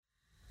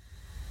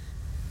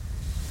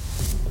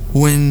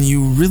When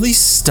you really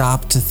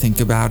stop to think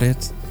about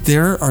it,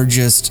 there are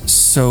just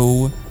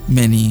so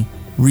many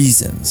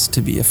reasons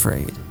to be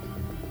afraid.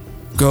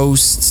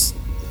 Ghosts,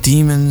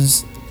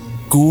 demons,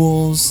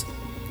 ghouls,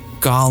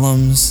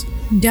 golems,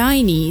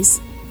 Dinies,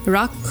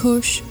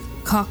 Rakhosh,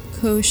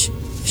 Kakhosh,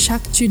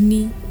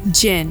 Shakchuni,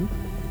 Jinn.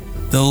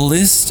 The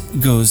list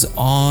goes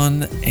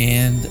on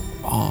and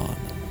on.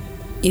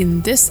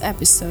 In this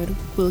episode,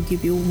 we'll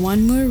give you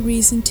one more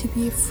reason to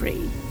be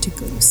afraid to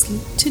go to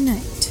sleep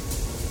tonight.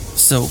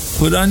 So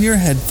put on your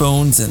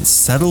headphones and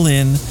settle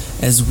in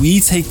as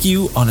we take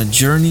you on a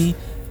journey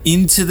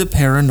into the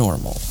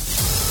paranormal,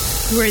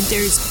 where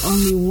there's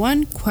only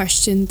one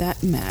question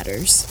that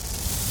matters.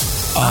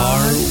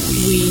 Are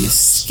we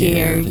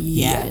scared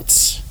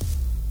yet?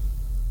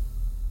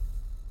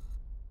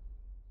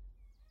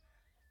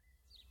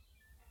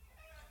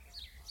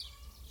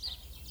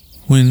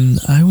 When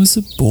I was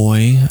a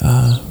boy,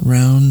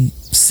 around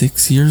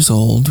 6 years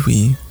old,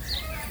 we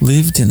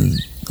lived in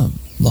a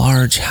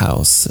large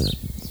house. It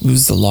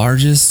was the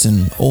largest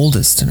and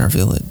oldest in our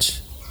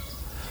village.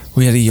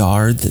 We had a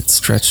yard that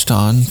stretched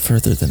on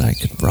further than I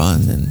could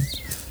run, and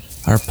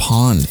our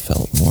pond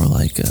felt more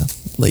like a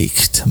lake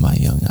to my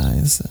young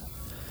eyes.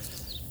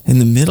 In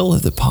the middle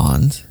of the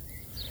pond,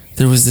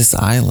 there was this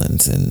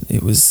island, and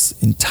it was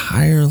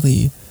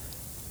entirely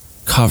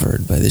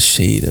covered by the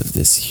shade of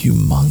this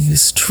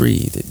humongous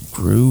tree that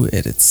grew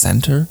at its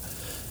center.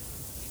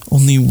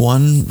 Only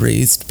one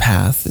raised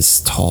path,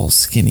 this tall,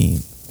 skinny,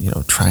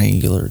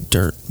 triangular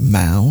dirt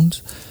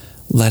mound,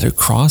 led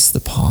across the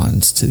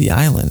pond to the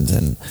island,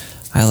 and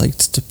I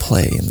liked to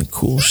play in the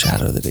cool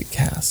shadow that it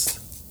cast.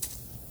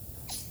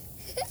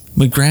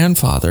 My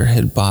grandfather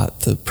had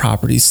bought the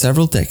property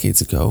several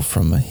decades ago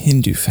from a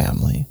Hindu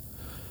family.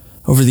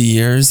 Over the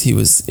years, he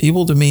was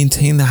able to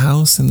maintain the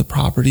house and the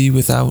property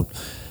without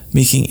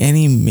making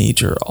any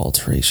major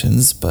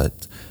alterations,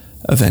 but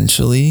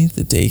eventually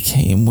the day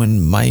came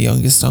when my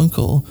youngest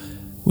uncle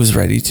was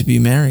ready to be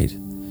married.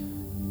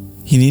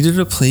 He needed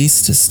a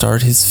place to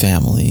start his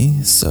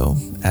family, so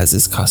as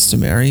is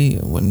customary,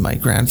 when my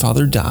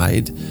grandfather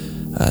died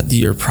the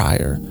year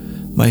prior,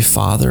 my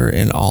father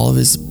and all of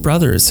his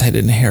brothers had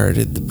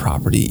inherited the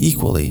property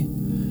equally.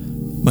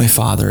 My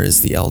father,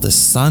 as the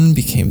eldest son,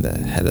 became the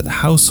head of the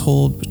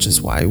household, which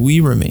is why we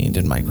remained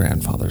in my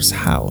grandfather's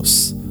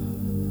house.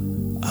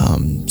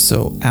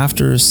 So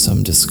after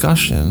some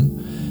discussion,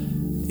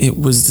 it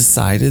was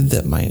decided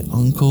that my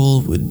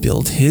uncle would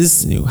build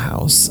his new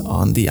house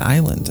on the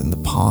island and the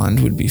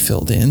pond would be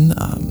filled in.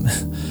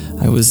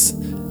 I was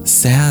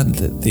sad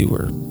that they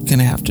were going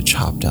to have to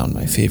chop down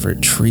my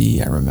favorite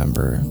tree, I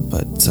remember,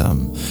 but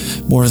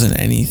more than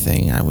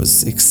anything, I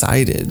was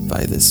excited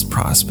by this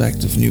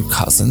prospect of new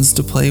cousins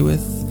to play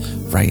with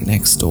right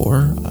next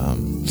door.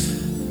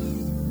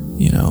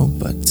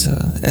 But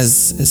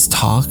as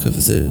talk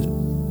of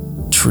the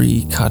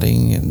tree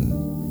cutting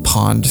and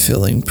pond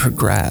filling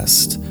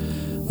progressed,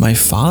 my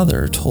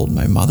father told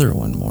my mother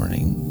one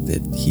morning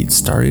that he'd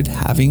started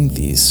having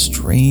these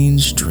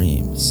strange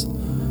dreams.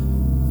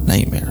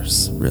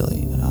 Nightmares,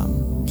 really.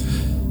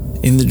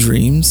 In the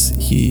dreams,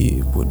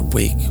 he would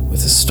wake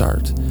with a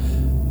start.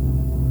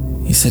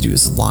 He said he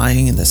was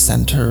lying in the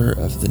center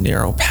of the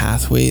narrow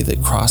pathway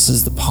that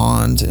crosses the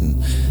pond,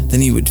 and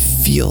then he would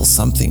feel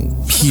something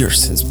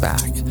pierce his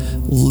back,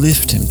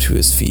 lift him to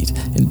his feet,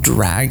 and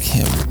drag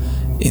him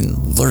in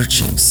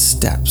lurching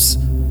steps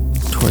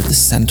toward the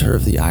center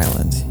of the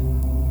island.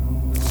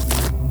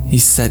 He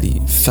said he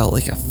felt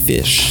like a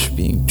fish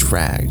being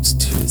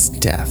dragged to his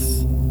death.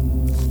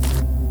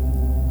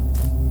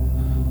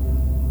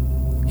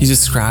 He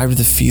described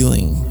the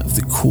feeling of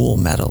the cool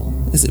metal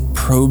as it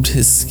probed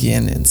his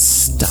skin and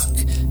stuck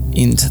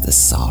into the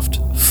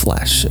soft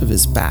flesh of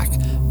his back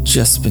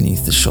just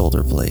beneath the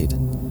shoulder blade.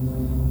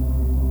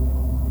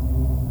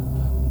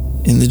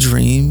 In the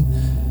dream,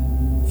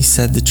 he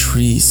said the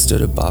tree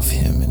stood above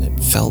him and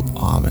it felt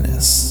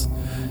ominous.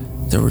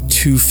 There were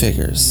two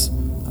figures,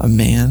 a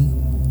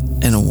man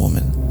and a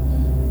woman,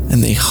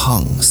 and they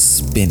hung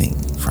spinning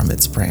from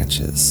its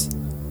branches.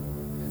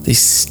 They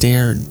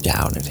stared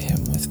down at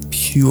him with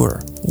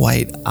pure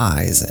white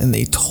eyes, and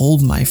they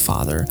told my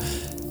father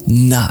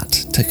not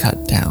to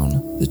cut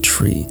down the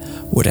tree.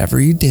 Whatever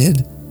he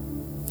did,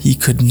 he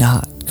could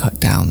not cut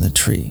down the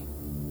tree.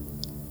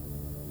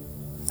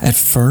 At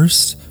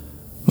first,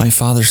 my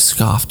father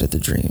scoffed at the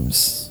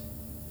dreams.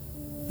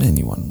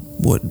 Anyone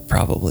would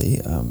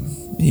probably.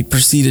 He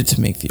proceeded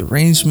to make the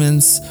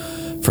arrangements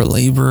for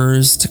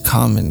laborers to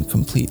come and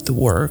complete the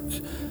work.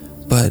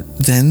 But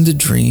then the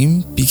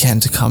dream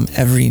began to come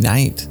every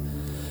night,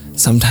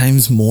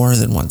 sometimes more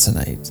than once a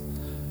night.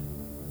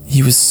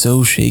 He was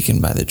so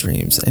shaken by the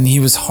dreams, and he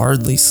was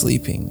hardly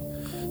sleeping.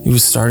 It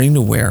was starting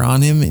to wear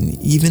on him, and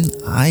even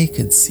I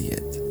could see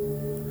it.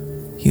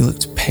 He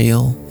looked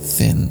pale,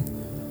 thin,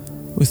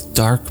 with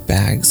dark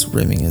bags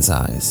rimming his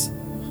eyes.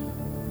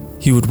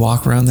 He would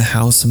walk around the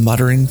house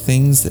muttering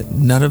things that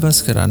none of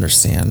us could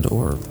understand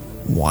or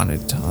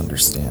wanted to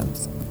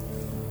understand.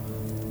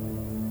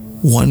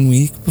 1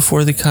 week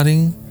before the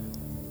cutting,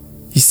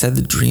 he said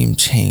the dream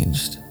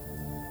changed.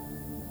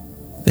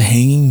 The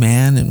hanging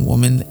man and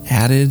woman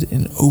added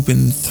an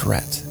open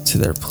threat to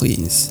their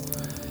pleas.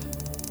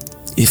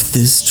 If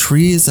this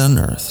tree is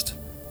unearthed,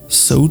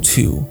 so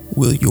too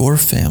will your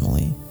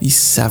family be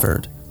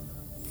severed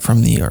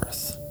from the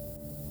earth.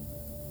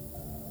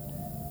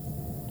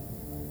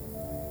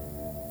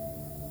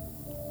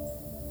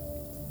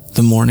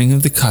 The morning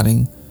of the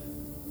cutting,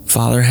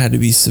 Father had to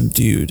be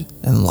subdued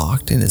and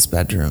locked in his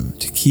bedroom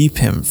to keep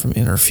him from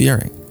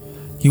interfering.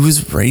 He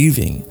was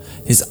raving.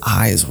 His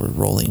eyes were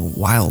rolling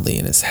wildly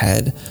in his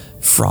head,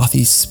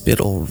 frothy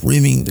spittle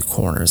rimming the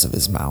corners of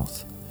his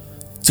mouth.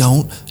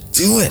 "Don't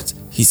do it,"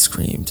 he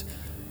screamed.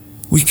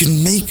 "We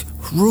can make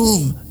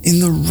room in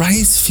the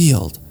rice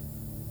field."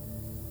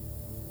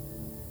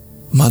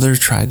 Mother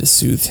tried to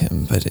soothe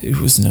him, but it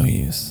was no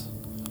use.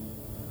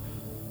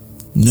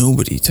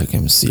 Nobody took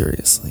him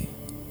seriously.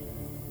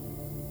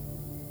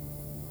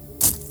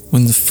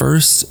 When the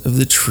first of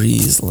the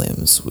tree's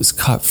limbs was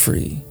cut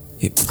free,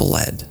 it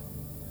bled.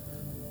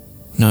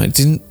 No, it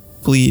didn't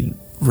bleed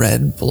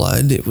red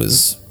blood. It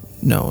was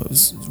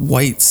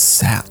white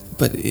sap,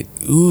 but it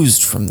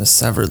oozed from the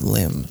severed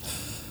limb,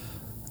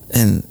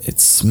 and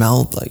it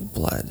smelled like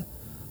blood,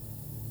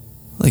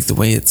 like the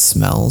way it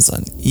smells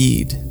on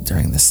Eid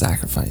during the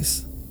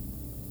sacrifice.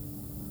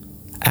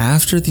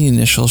 After the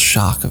initial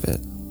shock of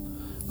it,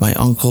 my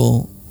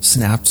uncle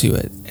snapped to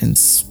it and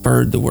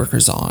spurred the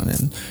workers on,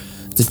 and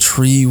the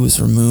tree was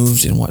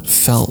removed in what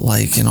felt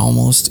like an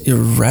almost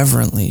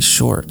irreverently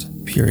short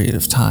period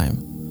of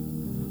time.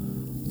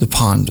 The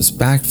pond was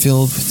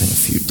backfilled within a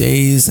few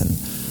days, and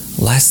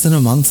less than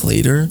a month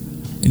later,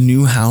 a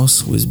new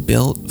house was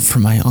built for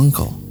my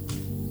uncle.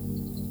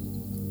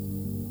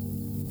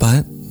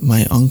 But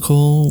my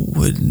uncle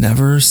would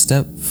never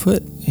step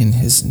foot in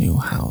his new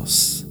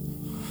house.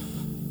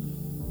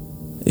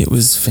 It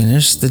was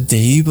finished the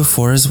day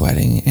before his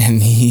wedding,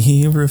 and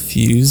he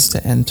refused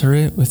to enter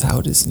it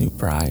without his new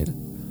bride.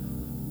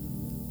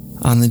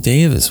 On the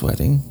day of his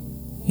wedding,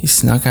 he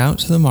snuck out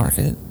to the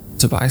market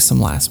to buy some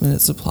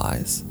last-minute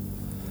supplies.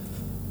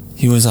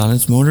 He was on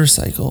his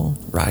motorcycle,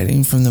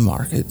 riding from the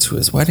market to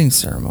his wedding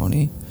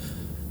ceremony,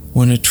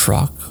 when a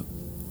truck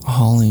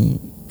hauling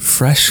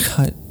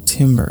fresh-cut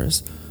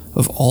timbers,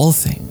 of all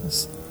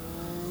things,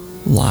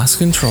 lost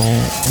control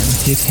and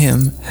hit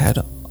him head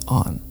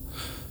on.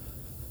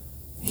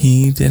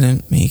 He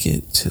didn't make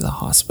it to the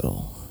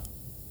hospital.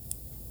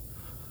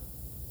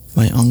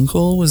 My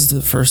uncle was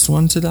the first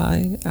one to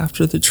die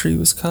after the tree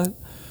was cut,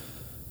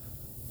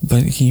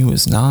 but he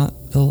was not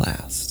the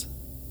last.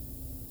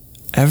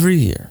 Every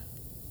year,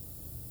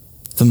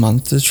 the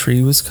month the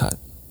tree was cut,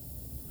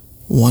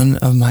 one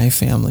of my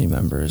family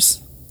members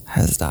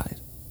has died.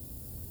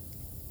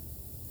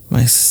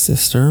 My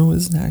sister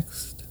was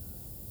next.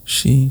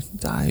 She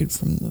died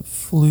from the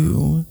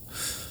flu.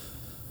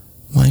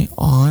 My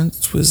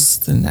aunt was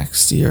the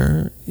next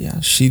year. Yeah,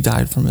 she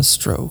died from a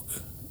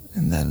stroke.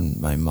 And then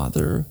my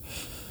mother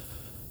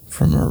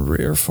from a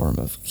rare form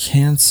of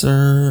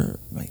cancer.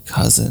 My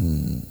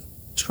cousin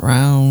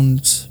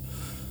drowned.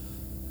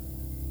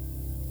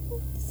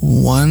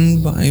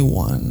 One by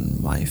one,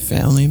 my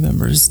family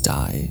members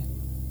die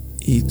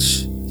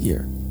each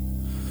year.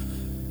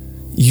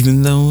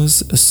 Even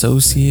those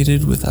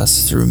associated with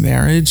us through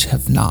marriage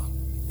have not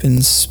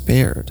been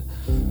spared.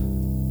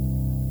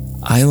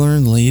 I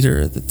learned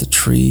later that the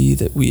tree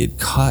that we had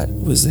cut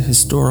was a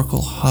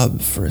historical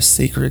hub for a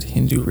sacred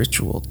Hindu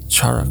ritual,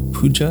 Charak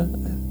Puja,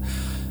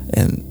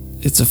 and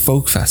it's a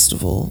folk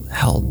festival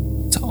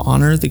held to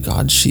honor the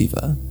god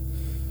Shiva,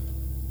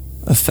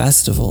 a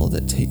festival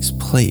that takes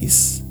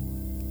place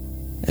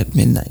at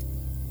midnight.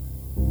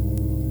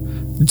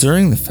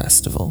 During the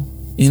festival,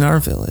 in our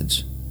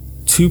village,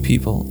 two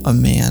people, a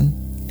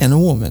man and a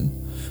woman,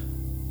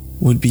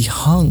 would be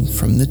hung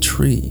from the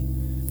tree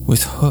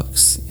with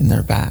hooks in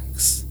their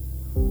backs,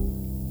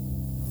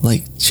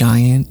 like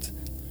giant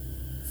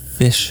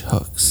fish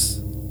hooks.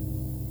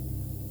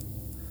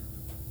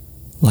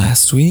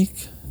 Last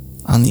week,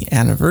 on the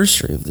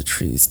anniversary of the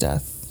tree's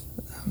death,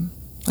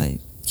 I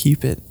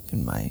keep it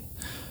in my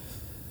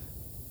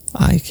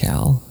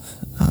iCal,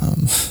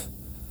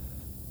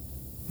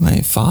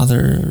 my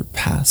father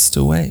passed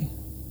away.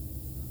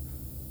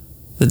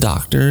 The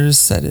doctors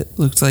said it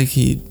looked like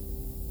he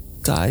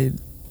died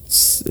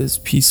as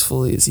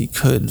peacefully as he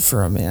could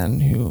for a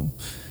man who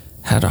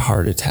had a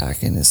heart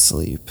attack in his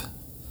sleep.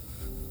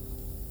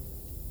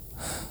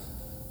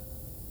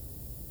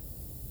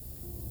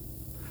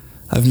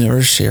 I've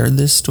never shared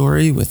this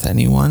story with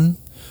anyone,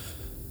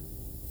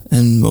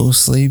 and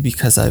mostly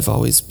because I've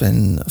always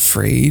been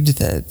afraid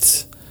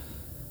that,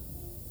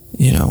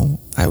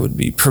 I would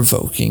be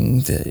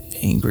provoking the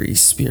angry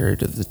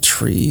spirit of the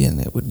tree and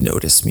it would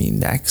notice me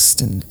next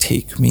and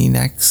take me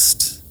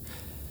next,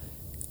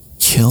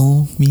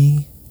 kill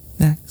me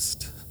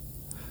next.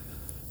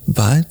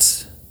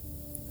 But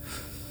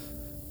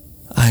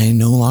I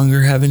no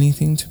longer have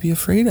anything to be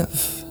afraid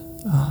of,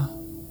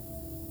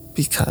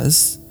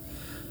 because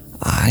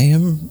I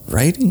am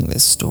writing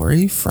this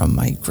story from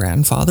my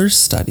grandfather's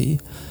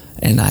study,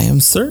 and I am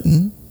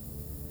certain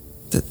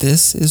that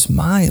this is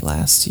my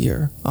last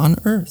year on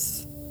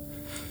Earth.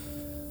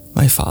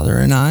 My father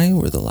and I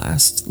were the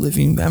last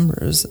living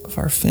members of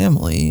our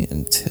family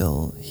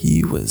until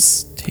he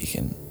was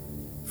taken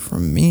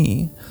from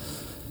me.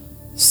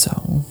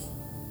 So,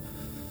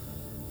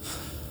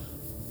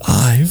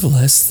 I've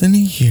less than a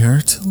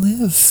year to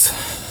live.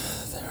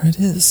 There it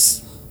is.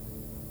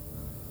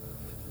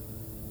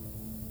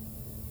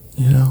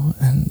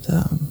 And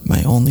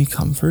my only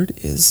comfort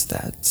is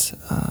that,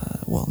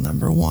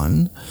 number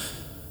one,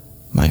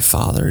 my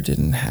father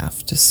didn't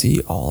have to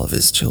see all of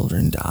his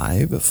children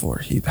die before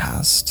he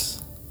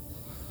passed.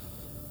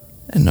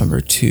 And number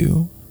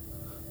two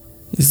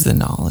is the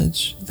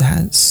knowledge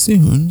that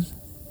soon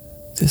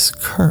this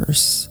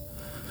curse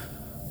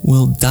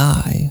will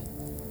die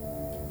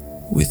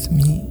with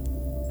me.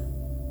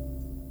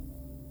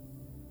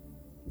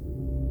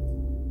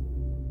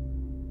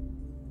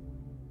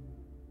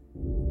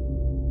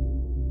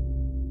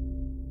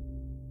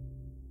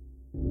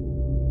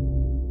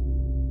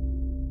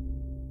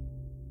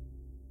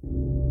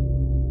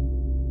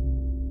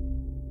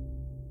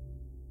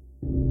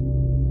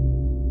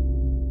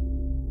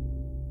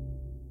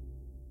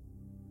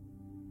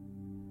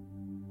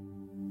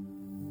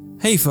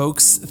 Hey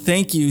folks,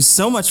 thank you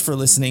so much for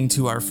listening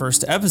to our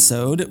first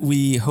episode.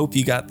 We hope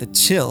you got the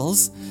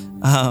chills.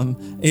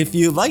 If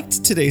you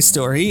liked today's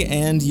story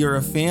and you're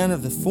a fan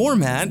of the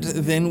format,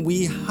 then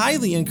we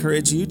highly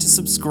encourage you to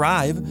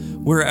subscribe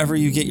wherever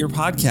you get your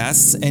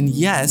podcasts. And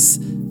yes,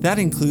 that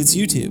includes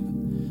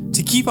YouTube.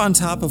 To keep on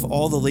top of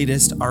all the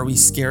latest Are We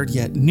Scared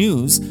Yet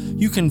news,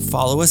 you can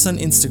follow us on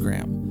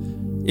Instagram.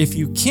 If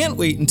you can't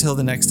wait until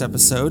the next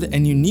episode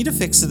and you need a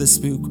fix of the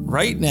spook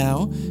right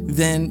now,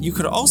 then you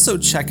could also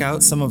check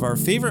out some of our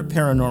favorite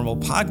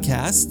paranormal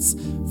podcasts,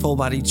 Full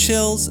Body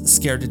Chills,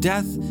 Scared to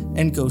Death,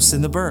 and Ghosts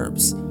in the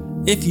Burbs.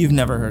 If you've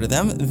never heard of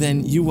them,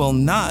 then you will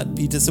not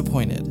be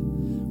disappointed.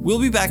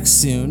 We'll be back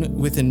soon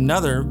with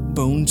another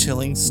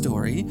bone-chilling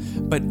story,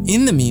 but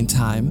in the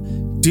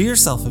meantime, do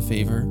yourself a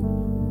favor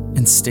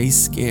and stay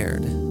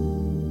scared.